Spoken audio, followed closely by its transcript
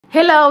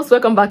Hello,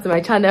 welcome back to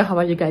my channel. How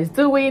are you guys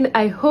doing?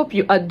 I hope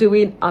you are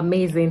doing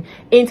amazing.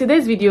 In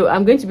today's video,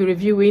 I'm going to be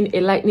reviewing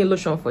a lightening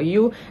lotion for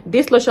you.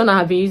 This lotion I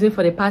have been using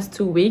for the past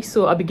 2 weeks,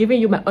 so I'll be giving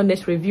you my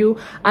honest review.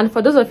 And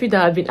for those of you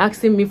that have been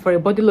asking me for a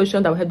body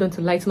lotion that will help them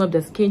to lighten up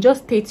the skin,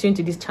 just stay tuned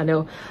to this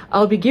channel.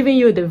 I'll be giving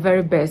you the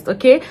very best,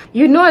 okay?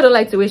 You know I don't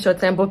like to waste your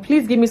time, but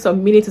please give me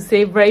some minute to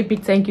say a very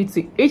big thank you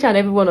to each and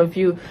every one of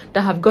you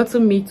that have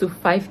gotten me to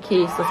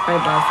 5k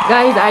subscribers.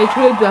 Guys, I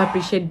truly do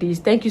appreciate this.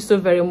 Thank you so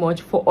very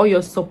much for all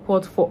your support,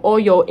 for all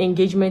your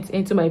engagement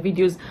into my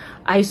videos.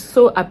 I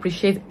so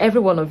appreciate every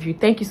one of you.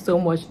 Thank you so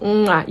much.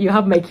 You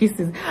have my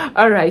kisses.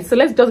 All right, so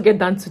let's just get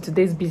down to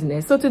today's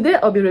business. So today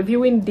I'll be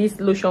reviewing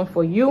this lotion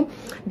for you.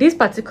 This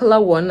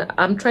particular one,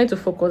 I'm trying to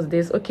focus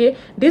this, okay?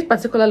 This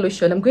particular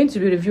lotion, I'm going to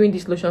be reviewing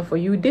this lotion for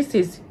you. This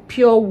is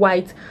Pure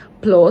White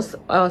Plus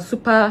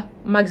Super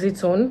Maxi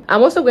Tone.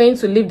 I'm also going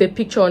to leave the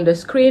picture on the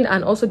screen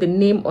and also the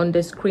name on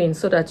the screen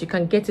so that you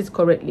can get it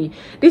correctly.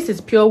 This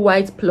is Pure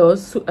White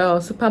Plus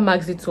Super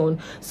Maxi Tone.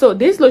 So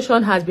this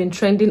lotion has been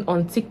trending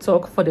on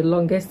TikTok for the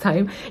longest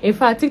time. In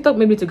fact, TikTok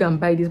made me to go and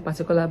buy this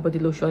particular body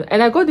lotion,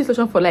 and I got this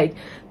lotion for like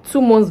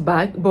 2 months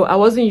back, but I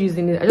wasn't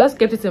using it. I just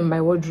kept it in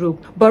my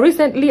wardrobe. But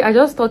recently I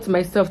just thought to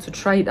myself to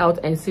try it out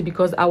and see,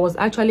 because I was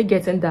actually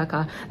getting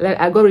darker, like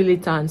I got really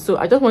tan. So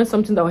I just wanted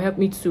something that will help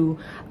me to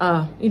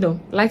you know,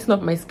 lighten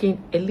up my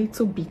skin a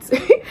little bit.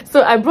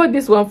 So I brought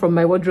this one from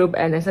my wardrobe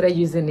and I started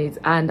using it,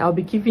 and I'll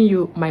be giving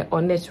you my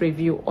honest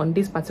review on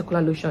this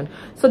particular lotion.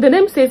 So the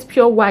name says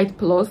Pure White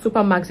Plus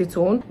Super Maxi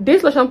Tone.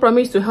 This lotion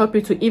promises to help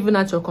you to even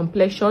out your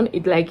complexion.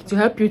 It like to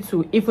help you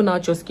to even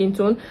out your skin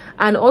tone,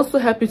 and also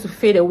help you to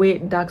fade away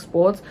dark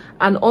spots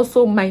and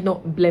also minor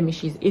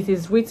blemishes. It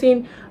is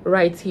written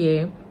right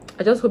here.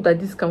 I just hope that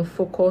this can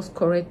focus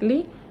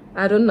correctly.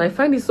 I don't know, I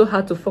find it so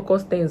hard to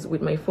focus things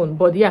with my phone,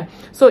 but yeah,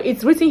 so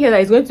it's written here that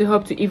it's going to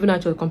help to even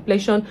out your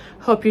complexion,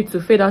 help you to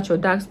fade out your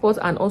dark spots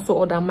and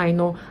also other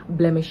minor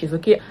blemishes,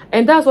 okay?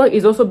 And that's what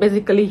is also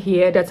basically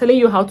here. They're telling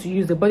you how to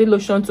use the body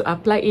lotion to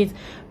apply it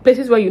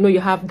places where you know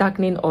you have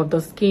darkening of the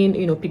skin,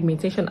 you know,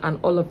 pigmentation and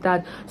all of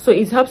that. So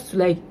it helps to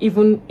like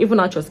even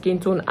out your skin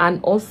tone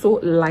and also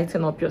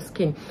lighten up your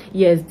skin.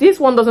 Yes, this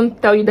one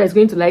doesn't tell you that it's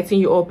going to lighten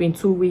you up in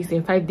 2 weeks,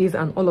 in 5 days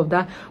and all of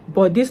that,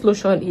 but this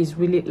lotion is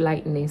really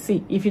lightening.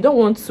 See, if you don't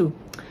want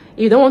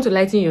to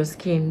lighten your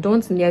skin,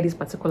 don't near this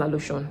particular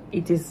lotion.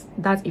 It is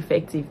that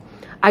effective.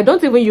 I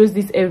don't even use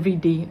this every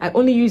day. I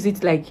only use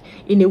it like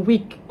in a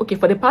week. Okay,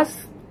 for the past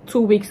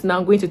 2 weeks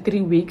now, going to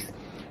 3 weeks,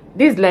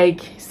 this is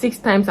like 6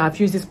 times I've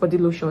used this body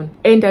lotion,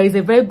 and there is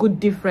a very good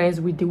difference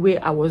with the way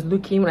I was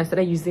looking when I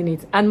started using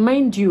it. And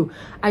mind you,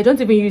 I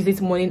don't even use it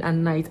morning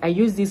and night. I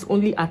use this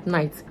only at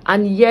night,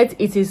 and yet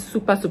it is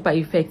super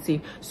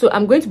effective. So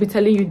I'm going to be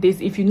telling you this.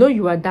 If you know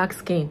you are dark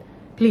skinned,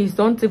 please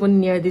don't even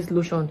near this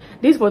lotion.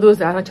 This for those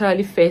that are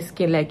naturally fair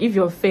skin. Like if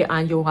you're fair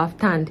and you have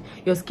tanned,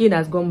 your skin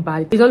has gone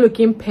bad, it's not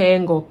looking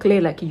pink or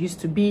clear like it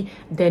used to be,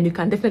 then you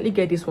can definitely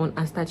get this one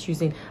and start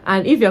using.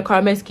 And if you're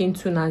caramel skin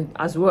tone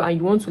as well, and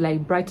you want to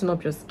like brighten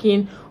up your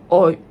skin,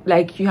 or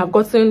like you have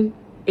gotten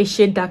a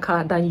shade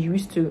darker than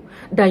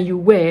you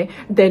were,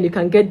 then you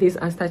can get this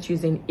and start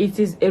using. It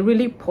is a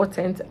really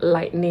potent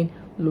lightening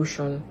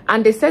lotion,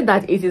 and they said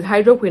that it is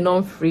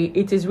hydroquinone free.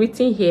 It is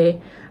written here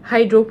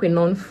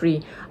hydroquinone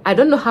free. I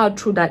don't know how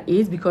true that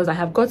is, because I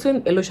have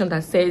gotten a lotion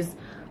that says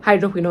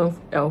hydroquinone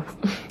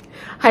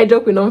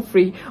hydroquinone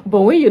free,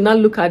 but when you now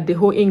look at the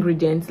whole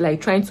ingredients, like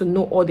trying to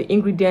know all the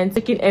ingredients,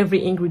 taking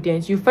every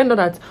ingredient, you find out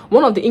that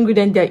one of the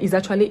ingredients there is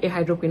actually a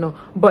hydroquinone.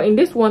 But in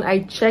this one,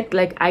 I checked,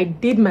 like I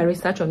did my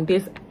research on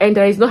this, and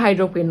there is no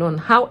hydroquinone.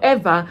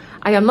 However,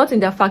 I am not in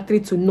their factory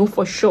to know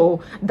for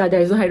sure that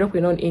there is no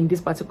hydroquinone in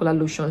this particular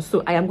lotion,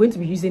 so I am going to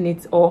be using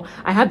it, or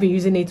I have been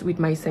using it with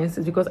my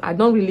senses, because I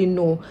don't really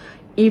know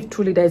if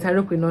truly there is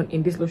hydroquinone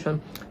in this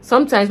lotion.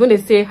 Sometimes when they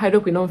say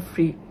hydroquinone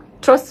free,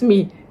 trust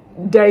me,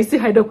 there is still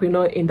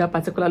hydroquinone in that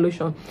particular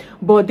lotion.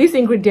 But this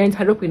ingredient,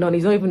 hydroquinone,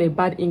 is not even a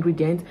bad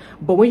ingredient,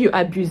 but when you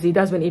abuse it,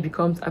 that's when it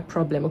becomes a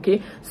problem,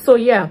 okay? So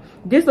yeah,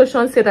 this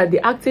lotion said that the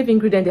active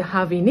ingredient they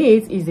have in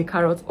it is the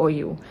carrot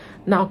oil.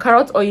 Now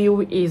carrot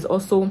oil is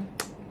also,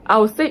 I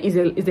would say, is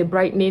a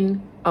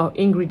brightening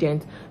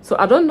ingredient. So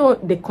I don't know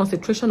the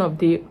concentration of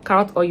the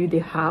carrot oil they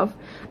have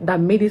that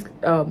made this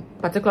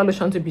particular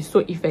lotion to be so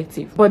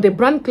effective, but the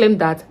brand claimed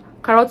that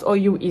carrot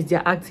oil is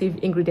their active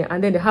ingredient,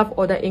 and then they have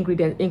other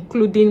ingredients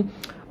including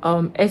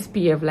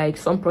SPF, like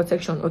sun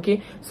protection,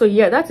 okay? So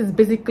yeah, that is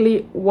basically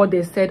what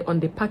they said on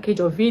the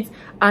package of it.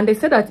 And they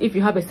said that if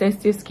you have a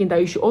sensitive skin,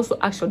 that you should also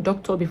ask your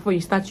doctor before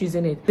you start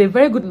using it. It's a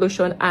very good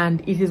lotion,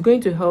 and it is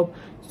going to help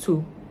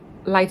to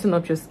lighten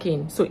up your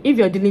skin. So if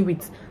you're dealing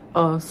with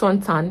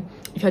suntan,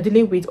 if you're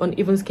dealing with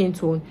uneven skin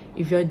tone,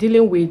 if you're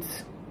dealing with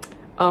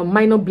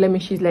minor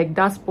blemishes like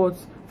dark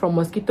spots from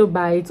mosquito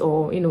bites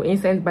or, you know,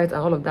 insect bites and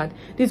all of that,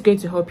 this is going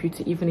to help you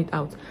to even it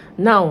out.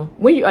 Now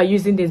when you are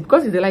using this,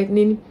 because it's a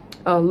lightening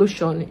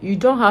lotion, you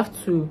don't have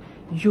to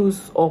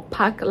use or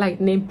pack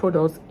lightening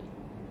products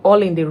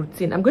all in the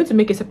routine. I'm going to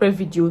make a separate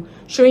video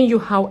showing you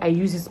how I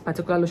use this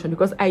particular lotion,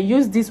 because I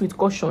use this with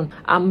caution.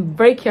 I'm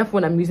very careful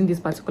when I'm using this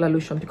particular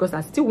lotion, because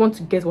I still want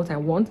to get what I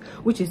want,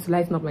 which is to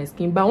lighten up my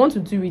skin, but I want to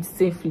do it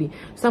safely.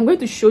 So I'm going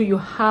to show you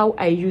how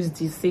I use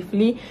this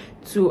safely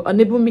to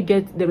enable me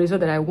get the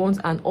result that I want,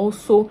 and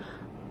also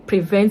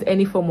prevent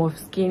any form of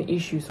skin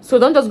issues. So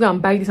don't just go and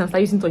buy this and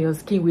start using it on your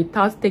skin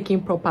without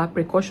taking proper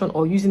precaution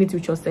or using it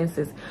with your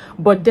senses.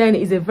 But then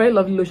it's a very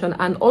lovely lotion,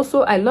 and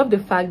also I love the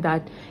fact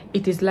that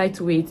it is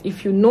lightweight.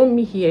 If you know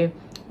me here,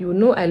 you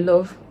know I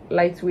love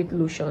lightweight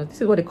lotions.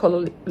 This is what the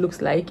color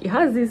looks like. It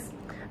has this,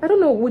 I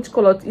don't know which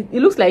color, it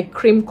looks like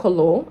cream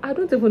color. I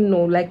don't even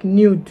know, like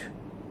nude.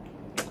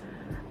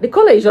 The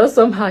color is just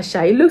somehow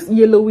shy. It looks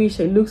yellowish,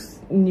 it looks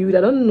nude,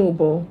 I don't know,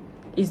 but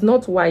it's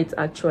not white.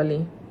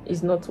 Actually,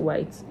 it's not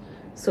white.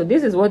 So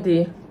this is what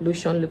the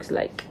lotion looks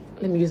like.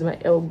 Let me use my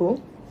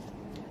elbow.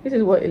 This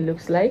is what it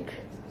looks like.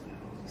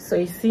 So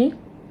you see,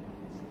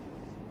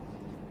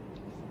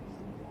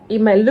 it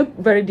might look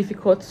very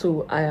difficult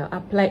to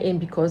apply in,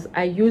 because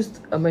I used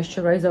a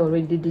moisturizer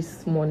already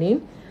this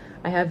morning.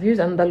 I have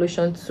used another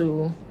lotion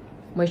to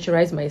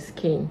moisturize my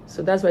skin,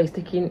 so that's why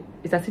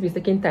it's as if it's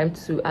taking time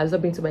to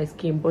absorb into my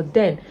skin. But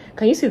then,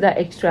 can you see that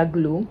extra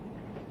glow?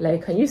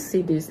 Like, can you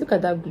see this? Look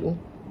at that glow.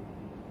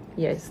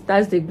 Yes,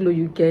 that's the glow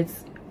you get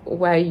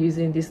while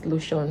using this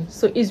lotion.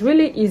 So it's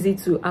really easy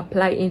to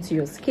apply into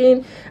your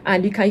skin,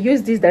 and you can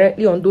use this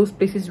directly on those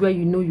places where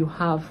you know you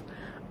have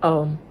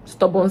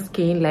stubborn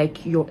skin,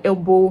 like your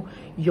elbow,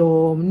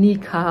 your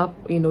kneecap,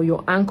 you know,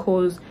 your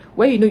ankles,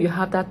 where you know you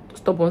have that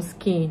stubborn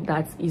skin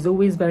that is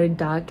always very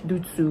dark due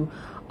to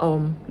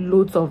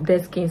loads of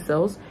dead skin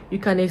cells. You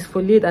can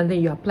exfoliate, and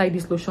then you apply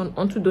this lotion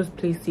onto those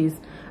places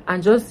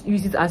and just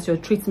use it as your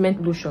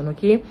treatment lotion.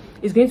 Okay,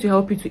 it's going to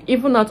help you to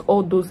even out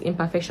all those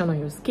imperfections on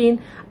your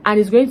skin, and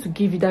it's going to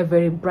give you that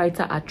very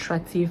brighter,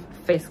 attractive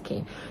fair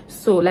skin.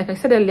 So like I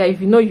said earlier,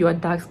 if you know you are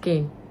dark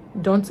skin,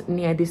 don't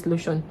near this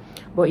lotion.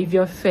 But if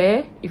you're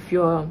fair, if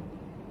you're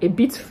a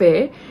bit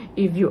fair,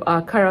 if you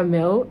are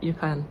caramel, you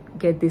can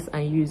get this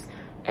and use,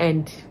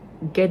 and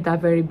get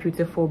that very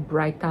beautiful,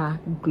 brighter,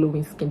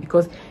 glowing skin,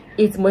 because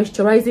it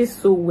moisturizes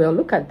so well.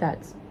 Look at that,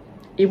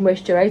 it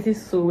moisturizes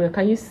so well.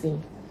 Can you see?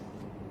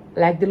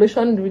 Like, the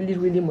lotion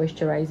really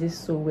moisturizes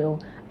so well.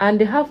 And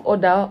they have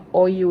other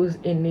oils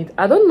in it.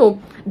 I don't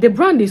know, the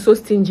brand is so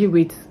stingy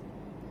with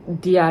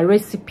their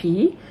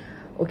recipe,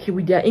 okay,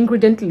 with their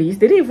ingredient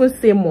list. They didn't even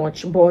say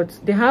much, but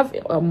they have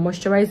a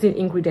moisturizing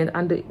ingredient,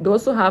 and they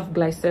also have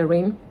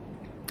glycerin,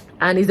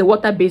 and it's a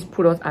water-based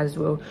product as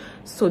well.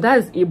 So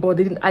that's it. But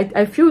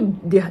I feel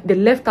they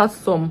left out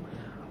some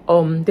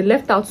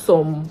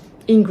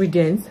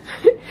ingredients.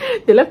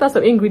 They left out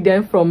some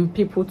ingredients from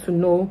people to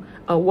know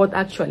what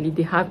actually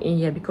they have in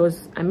here,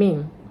 because I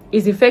mean,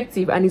 it's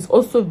effective and it's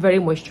also very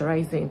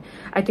moisturizing.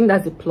 I think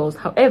that's a plus.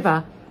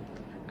 However,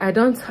 I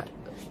don't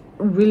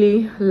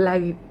really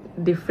like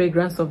the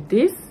fragrance of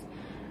this.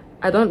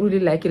 I don't really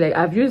like it. Like,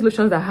 I've used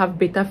lotions that have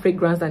better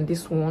fragrance than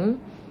this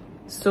one,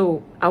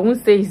 so I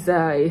won't say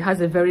it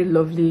has a very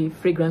lovely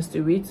fragrance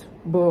to it,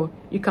 but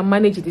you can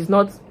manage it. It's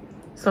not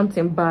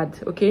something bad,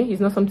 okay?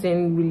 It's not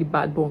something really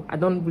bad, but I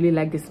don't really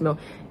like the smell.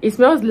 It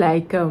smells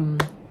like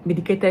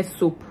medicated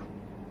soap.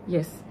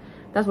 Yes,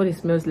 that's what it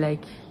smells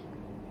like.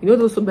 You know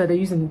those soap that they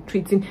use in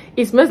treating?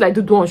 It smells like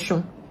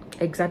Dudu.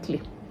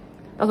 Exactly,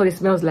 that's what it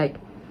smells like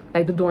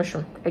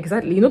Dudu.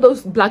 Exactly. You know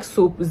those black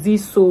soap, Z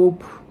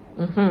soap?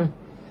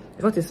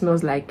 It's what it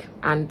smells like.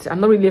 And I'm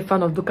not really a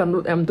fan of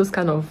those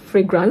kind of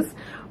fragrance,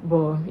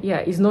 but yeah,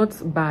 it's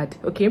not bad.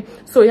 Okay,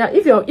 so yeah,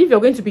 if you're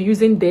going to be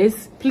using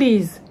this,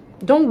 please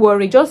don't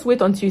worry, just wait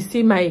until you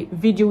see my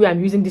video where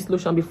I'm using this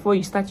lotion before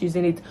you start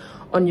using it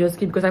on your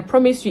skin, because I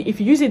promise you, if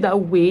you use it that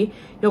way,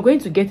 you're going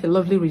to get a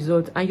lovely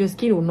result, and your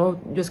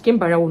skin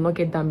barrier will not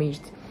get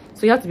damaged.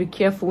 So you have to be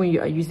careful when you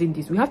are using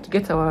this. We have to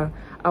get our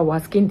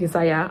skin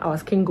desire, our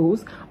skin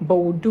goals, but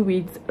we'll do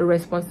it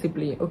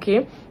responsibly.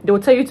 Okay, they will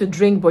tell you to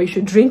drink, but you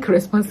should drink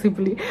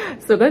responsibly.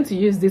 So I'm going to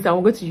use this, and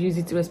we're going to use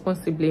it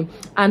responsibly.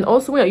 And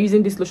also, when you're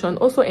using this lotion,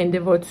 also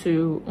endeavor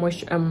to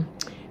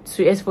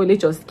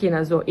exfoliate your skin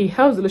as well. It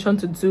helps the lotion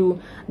to do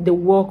the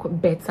work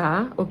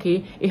better.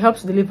 Okay, it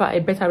helps to deliver a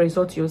better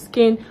result to your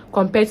skin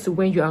compared to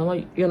when you're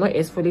not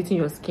exfoliating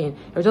your skin.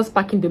 You're just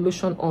packing the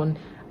lotion on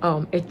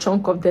a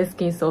chunk of dead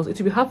skin cells. It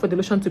will be hard for the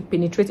lotion to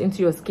penetrate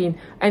into your skin,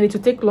 and it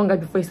will take longer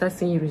before you start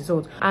seeing your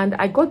result. And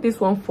I got this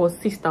one for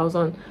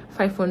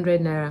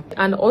 6,500 naira,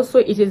 and also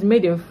it is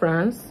made in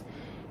France.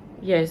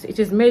 Yes, it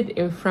is made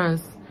in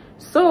France.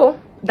 So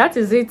that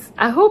is it.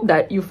 I hope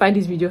that you find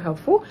this video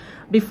helpful.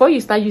 Before you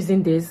start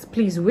using this,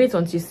 please wait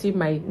until you see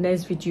my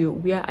next video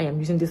where I am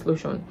using this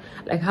lotion,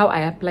 like how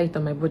I apply it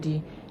on my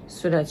body,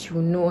 so that you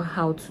know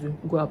how to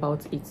go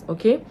about it.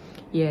 Okay,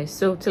 yeah,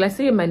 so till I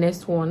see you in my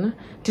next one,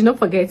 do not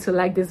forget to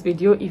like this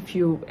video if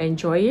you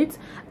enjoy it,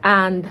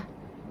 and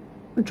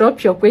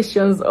drop your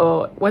questions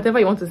or whatever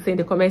you want to say in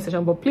the comment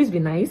section, but please be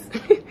nice.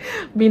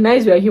 Be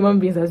nice. We are human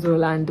beings as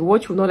well, and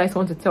what you would not like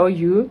someone to tell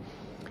you,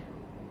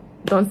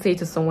 don't say it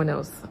to someone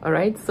else. All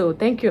right, so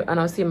thank you, and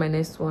I'll see you in my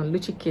next one.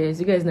 Luchi cares.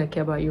 You guys not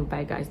care about you.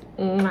 Bye guys.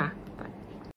 Mwah.